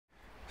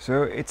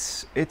So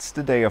it's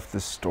the day of the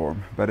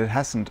storm, but it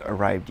hasn't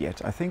arrived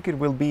yet. I think it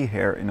will be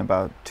here in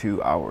about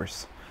 2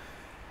 hours.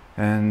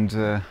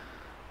 And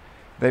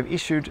they've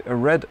issued a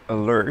red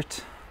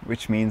alert,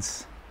 which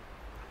means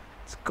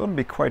it's gonna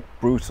be quite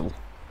brutal.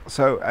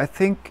 So I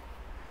think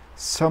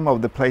some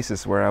of the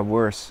places where I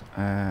was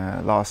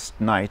last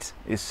night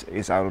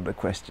is out of the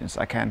questions.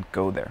 I can't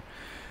go there.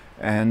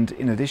 And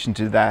in addition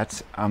to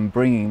that, I'm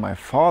bringing my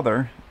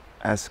father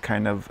as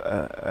kind of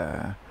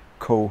a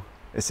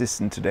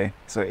co-assistant today.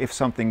 So if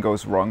something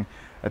goes wrong,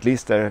 at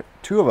least there are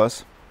 2 of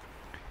us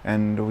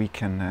and we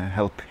can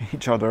help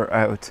each other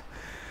out.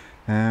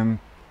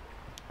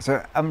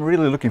 So I'm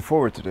really looking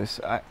forward to this.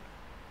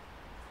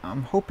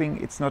 I'm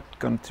hoping it's not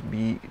going to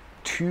be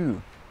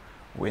too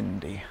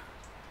windy,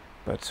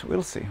 but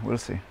we'll see, we'll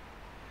see.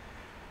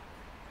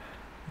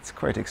 It's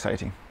quite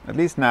exciting. At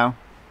least now,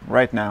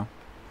 right now,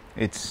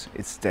 it's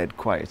dead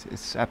quiet.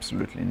 It's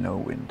absolutely no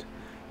wind.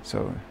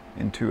 So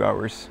in 2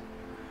 hours,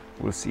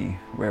 we'll see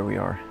where we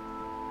are.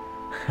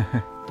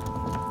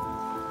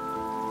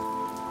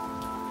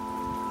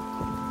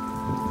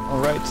 All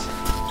right,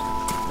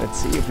 let's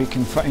see if we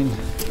can find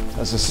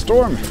us a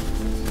storm.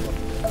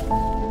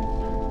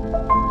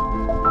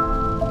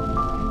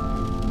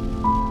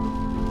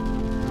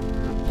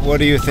 What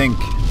do you think?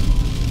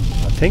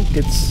 I think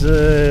it's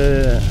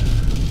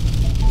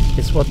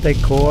what they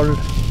call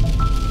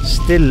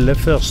stille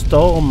før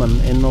stormen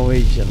in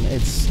Norwegian.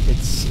 It's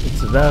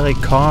very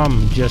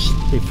calm just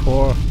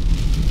before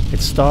it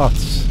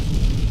starts.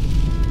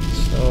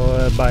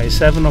 So by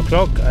 7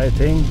 o'clock I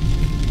think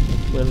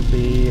it will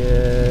be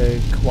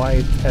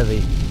quite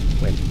heavy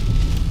wind.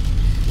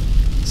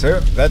 So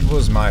that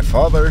was my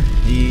father.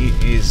 He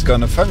is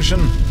gonna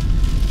function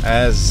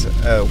as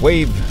a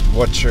wave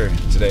watcher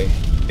today.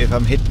 If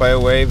I'm hit by a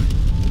wave,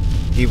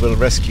 he will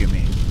rescue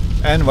me,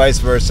 and vice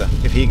versa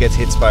if he gets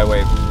hit by a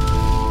wave.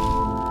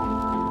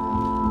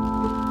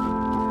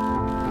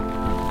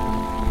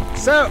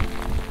 So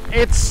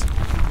it's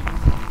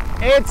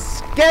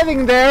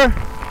getting there,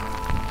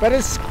 but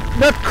it's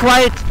not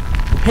quite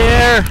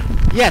here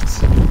yet.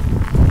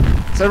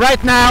 So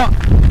right now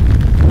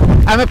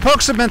I'm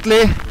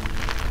approximately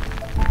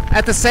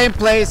at the same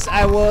place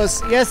I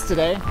was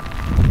yesterday.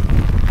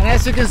 And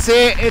as you can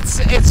see,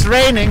 it's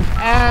raining,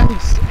 and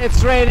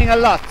it's raining a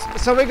lot.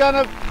 So we're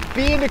gonna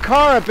be in the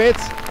car a bit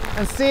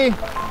and see.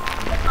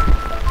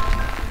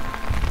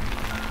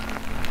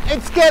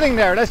 It's getting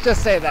there, let's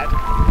just say that.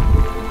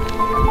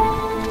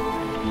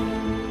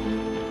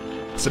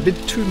 It's a bit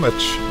too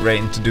much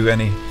rain to do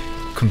any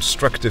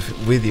constructive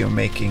video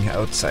making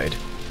outside.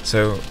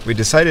 So we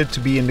decided to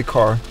be in the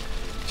car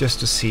just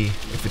to see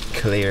if it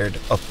cleared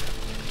up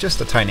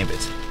just a tiny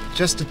bit.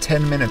 Just the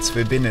 10 minutes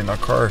we've been in our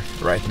car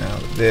right now,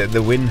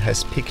 the wind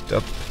has picked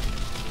up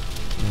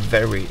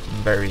very,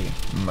 very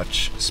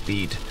much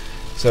speed.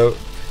 So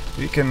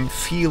you can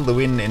feel the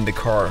wind in the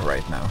car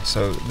right now.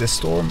 So the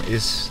storm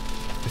is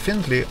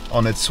definitely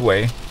on its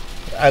way.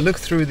 I looked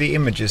through the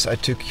images I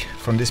took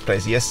from this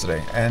place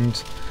yesterday,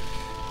 and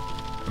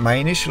my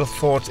initial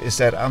thought is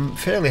that I'm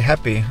fairly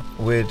happy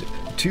with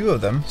 2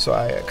 of them. So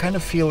I kind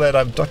of feel that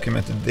I've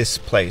documented this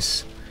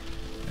place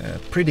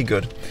pretty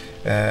good.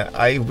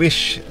 I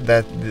wish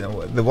that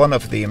the one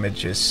of the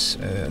images,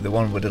 the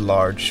one with the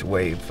large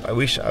wave, I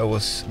wish I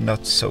was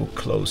not so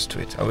close to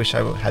it. I wish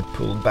I had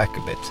pulled back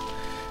a bit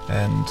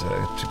and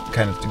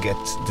to get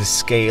the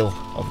scale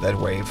of that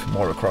wave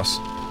more across.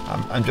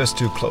 I'm just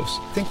too close.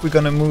 I think we're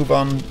gonna move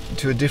on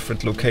to a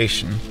different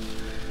location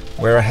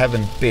where I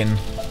haven't been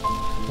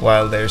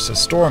while there's a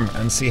storm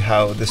and see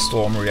how the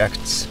storm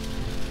reacts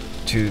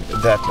to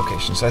that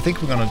location. So I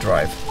think we're gonna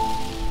drive.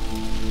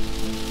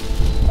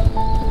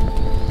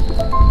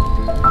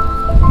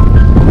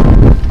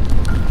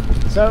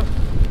 So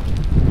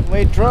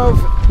we drove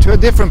to a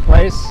different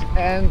place,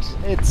 and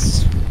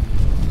it's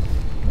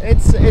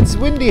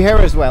windy here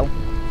as well.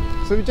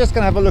 So we're just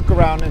gonna have a look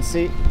around and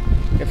see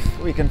if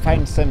we can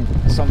find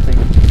something.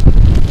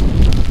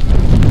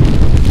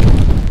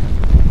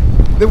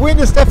 The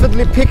wind is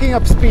definitely picking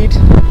up speed,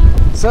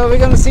 so we're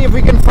gonna see if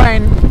we can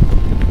find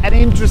an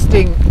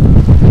interesting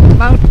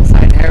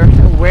mountainside here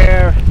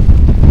where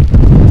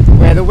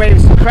the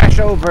waves crash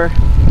over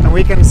and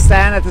we can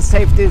stand at a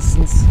safe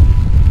distance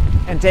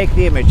and take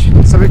the image.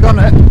 So we're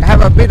gonna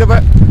have a bit of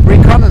a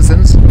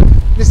reconnaissance.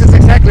 This is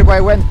exactly why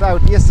I went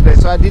out yesterday,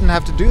 so I didn't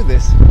have to do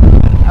this.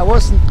 I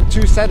wasn't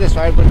too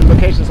satisfied with the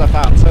locations I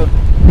found, so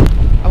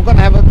I'm gonna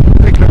have a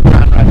quick look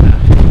around right now.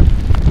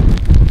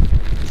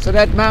 So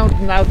that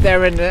mountain out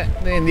there in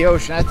the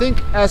ocean, I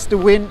think as the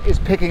wind is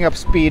picking up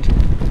speed,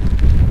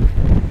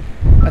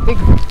 I think,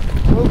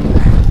 oh,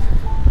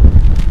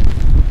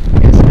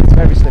 yes, it's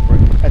very slippery.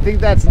 I think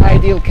that's an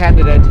ideal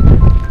candidate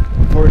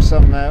for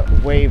some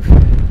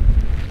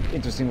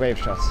interesting wave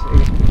shots.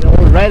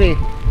 Already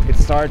it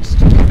starts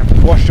to kind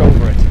of wash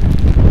over it.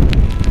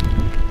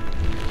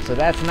 So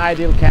that's an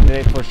ideal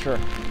candidate for sure.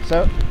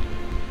 So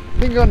I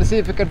think we're going to see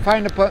if we can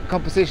find a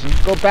composition,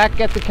 go back,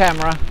 get the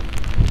camera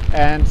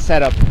and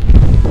set up.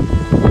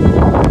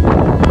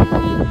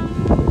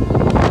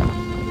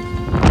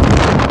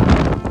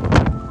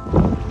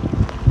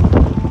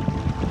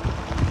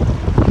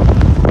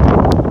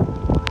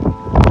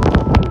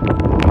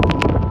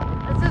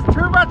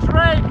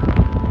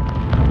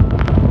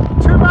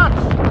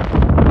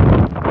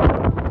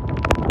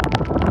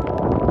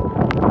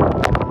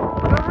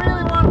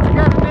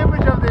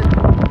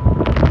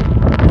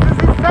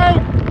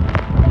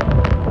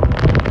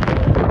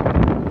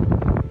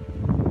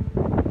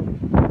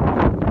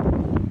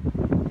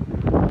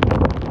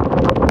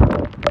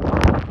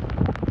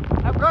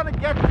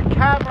 Get the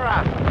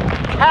camera!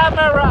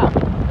 Camera!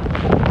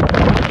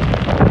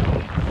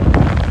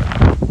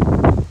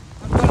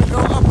 I'm gonna go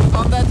up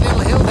on that little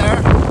hill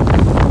there,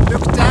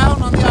 look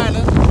down on the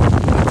island,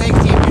 and take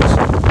the image.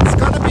 It's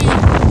gonna be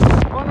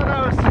one of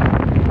those,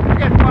 you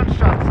get one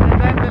shot,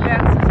 and then the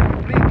lens is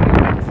completely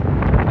wet.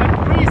 And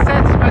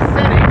presets my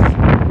settings,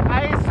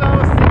 ISO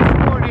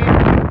 640,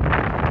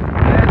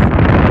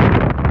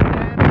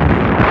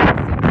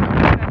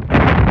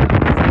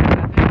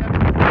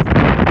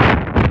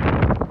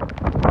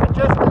 I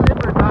just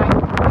delivered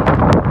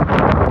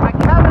my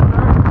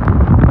calendar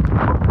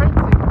for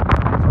printing.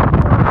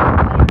 It's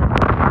 1 more later.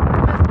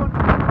 I just want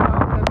to let you know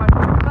that my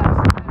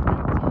 2019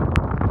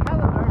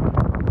 calendar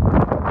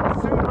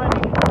is soon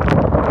ready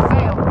for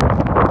sale.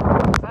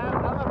 So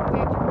I'll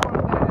update you more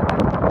on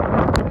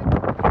that.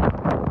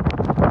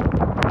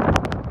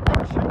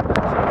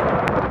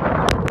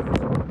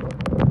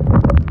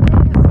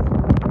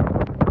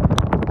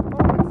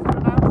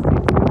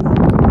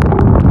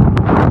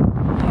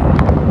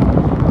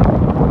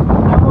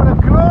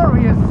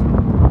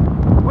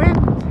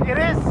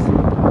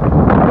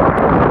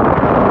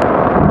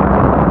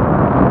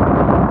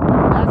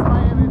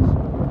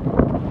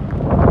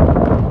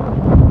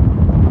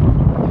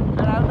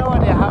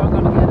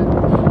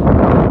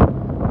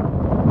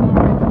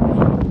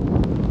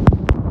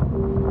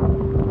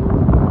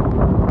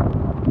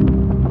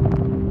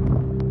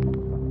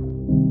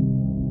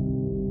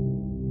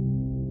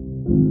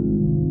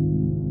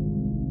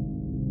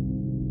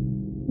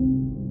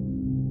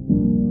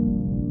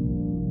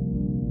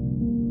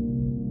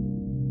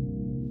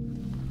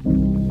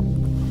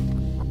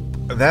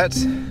 That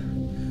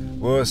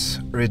was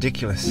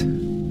ridiculous.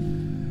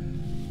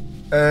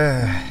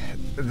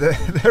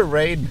 The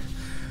rain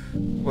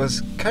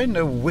was kind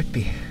of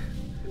whippy.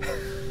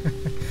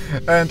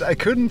 And I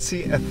couldn't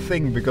see a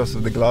thing because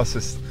of the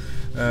glasses.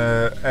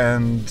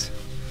 And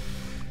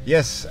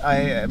yes,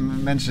 I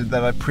mentioned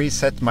that I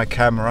preset my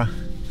camera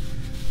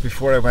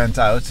before I went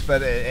out,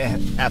 but it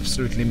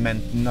absolutely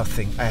meant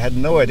nothing. I had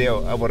no idea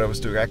what I was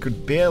doing. I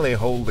could barely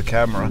hold the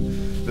camera,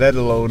 let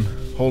alone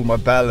hold my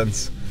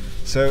balance.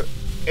 So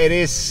it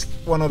is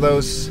one of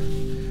those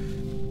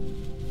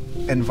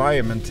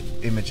environment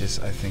images,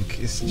 I think.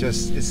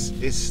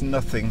 It's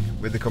nothing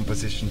with the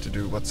composition to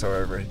do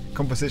whatsoever.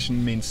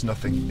 Composition means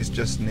nothing. It's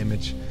just an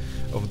image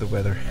of the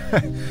weather.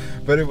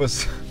 But it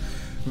was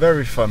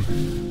very fun.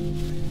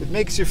 It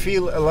makes you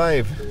feel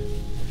alive.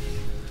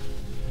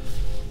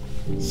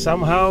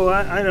 Somehow,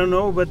 I don't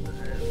know, but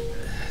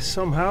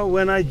somehow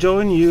when I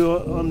join you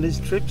on these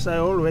trips I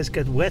always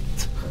get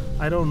wet.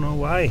 I don't know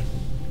why.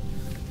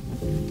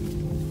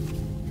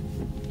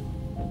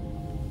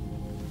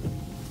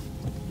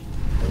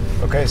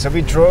 Okay, so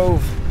we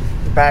drove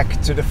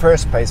back to the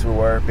first place we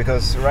were,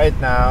 because right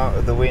now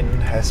the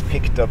wind has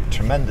picked up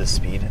tremendous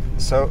speed.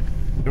 So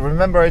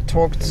remember I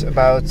talked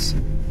about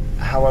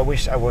how I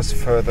wish I was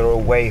further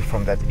away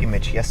from that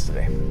image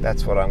yesterday.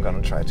 That's what I'm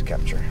going to try to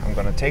capture. I'm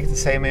going to take the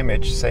same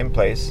image, same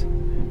place,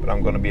 but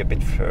I'm going to be a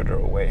bit further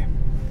away.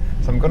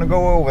 So I'm going to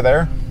go over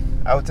there,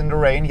 out in the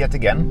rain yet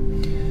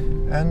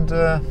again, and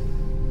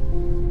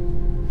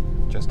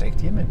just take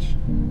the image.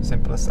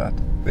 Simple as that.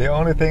 The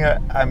only thing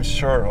I'm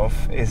sure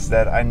of is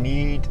that I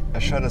need a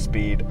shutter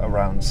speed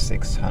around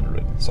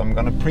 600. So I'm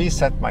gonna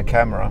preset my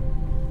camera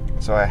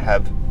so I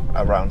have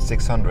around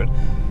 600.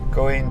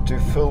 Go into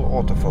full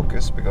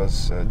autofocus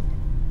because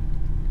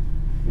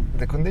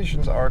the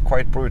conditions are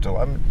quite brutal.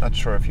 I'm not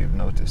sure if you've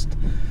noticed.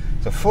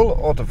 So full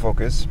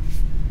autofocus,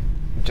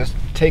 just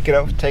take it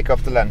off, take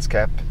off the lens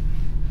cap,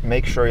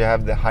 make sure you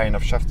have the high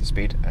enough shutter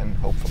speed and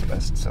hope for the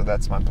best. So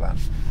that's my plan.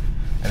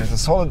 And it's a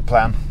solid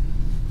plan.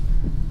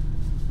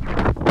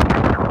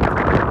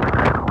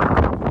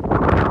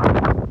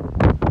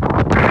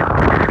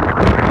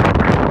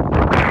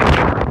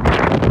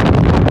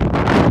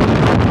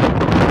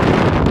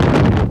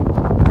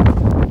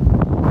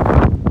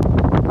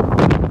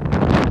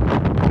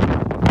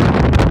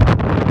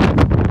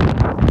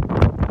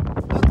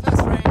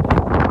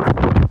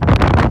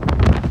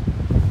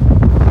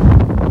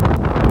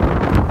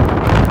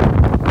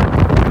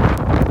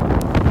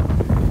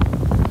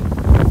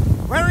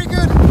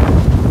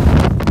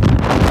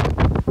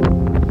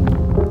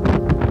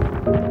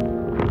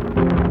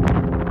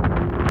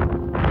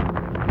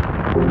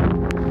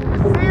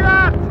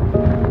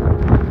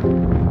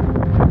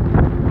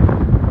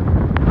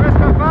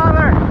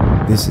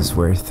 This is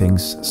where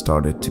things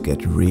started to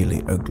get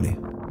really ugly.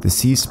 The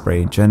sea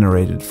spray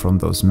generated from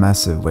those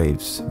massive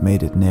waves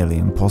made it nearly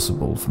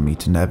impossible for me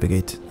to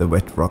navigate the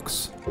wet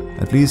rocks,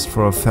 at least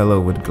for a fellow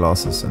with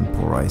glasses and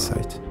poor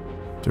eyesight.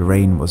 The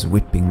rain was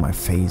whipping my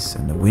face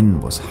and the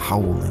wind was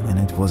howling and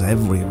it was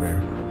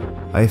everywhere.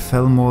 I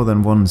fell more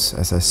than once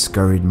as I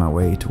scurried my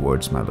way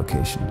towards my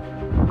location.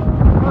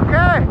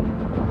 Okay,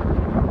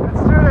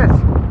 let's do this.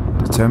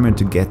 Determined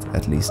to get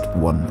at least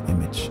one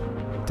image.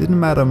 Didn't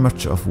matter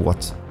much of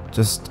what,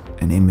 just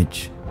an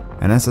image.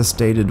 And as I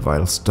stated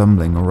while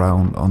stumbling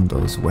around on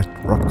those wet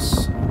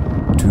rocks,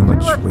 too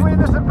much wind.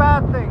 Wind is a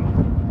bad thing.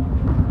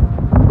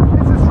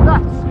 It's a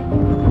stats.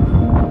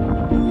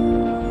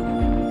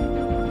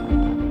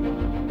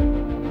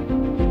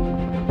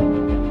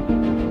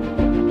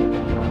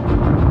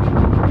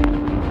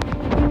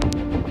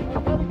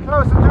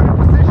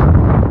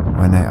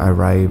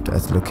 arrived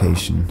at the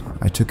location,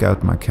 I took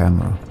out my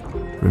camera,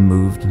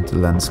 removed the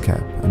lens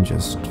cap and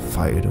just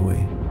fired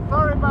away.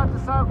 Sorry about the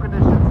sound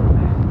conditions.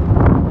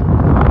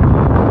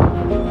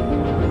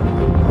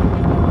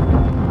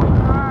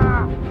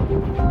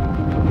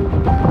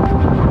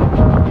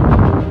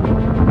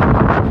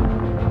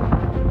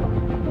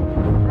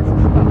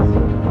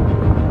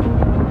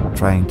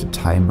 Trying to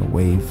time a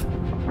wave,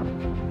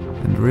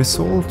 and the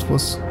result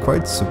was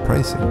quite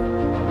surprising.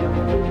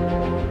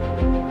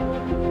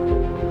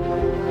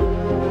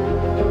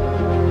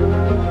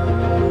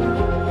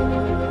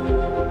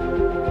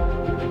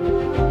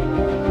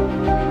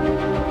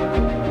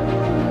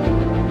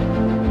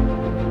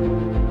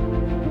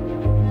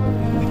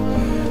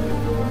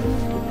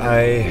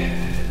 I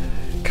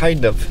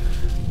kind of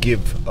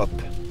give up.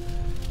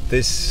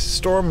 This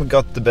storm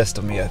got the best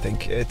of me, I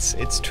think.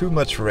 It's too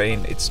much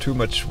rain, it's too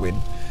much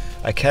wind.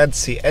 I can't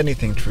see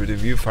anything through the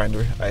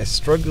viewfinder. I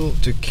struggle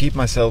to keep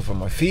myself on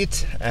my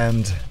feet,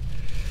 and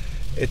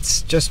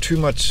it's just too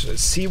much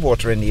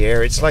seawater in the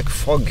air. It's like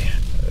fog,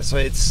 so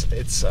it's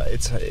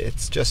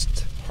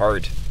just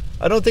hard.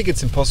 I don't think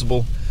it's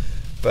impossible,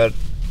 but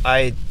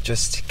I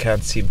just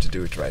can't seem to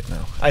do it right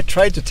now. I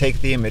tried to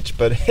take the image,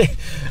 but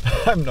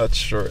I'm not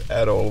sure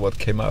at all what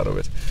came out of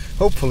it.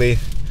 Hopefully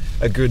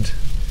a good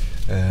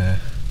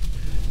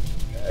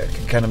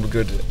kind of a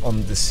good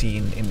on the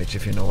scene image,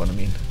 if you know what I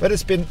mean. But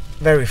it's been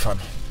very fun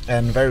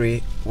and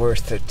very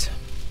worth it.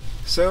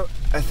 So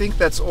I think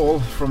that's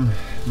all from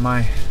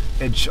my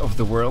edge of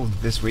the world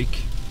this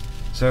week.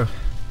 So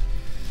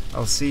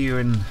I'll see you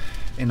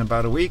in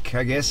about a week,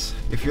 I guess.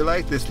 If you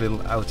like this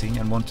little outing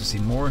and want to see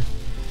more,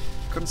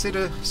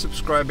 consider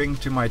subscribing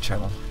to my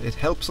channel. It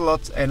helps a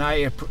lot and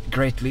I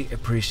greatly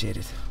appreciate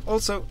it.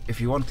 Also,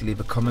 if you want to leave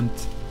a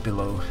comment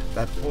below,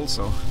 that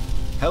also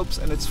helps,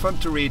 and it's fun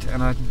to read,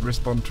 and I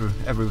respond to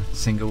every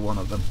single one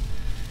of them.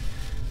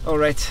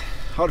 Alright,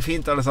 ha det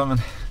fint alle sammen.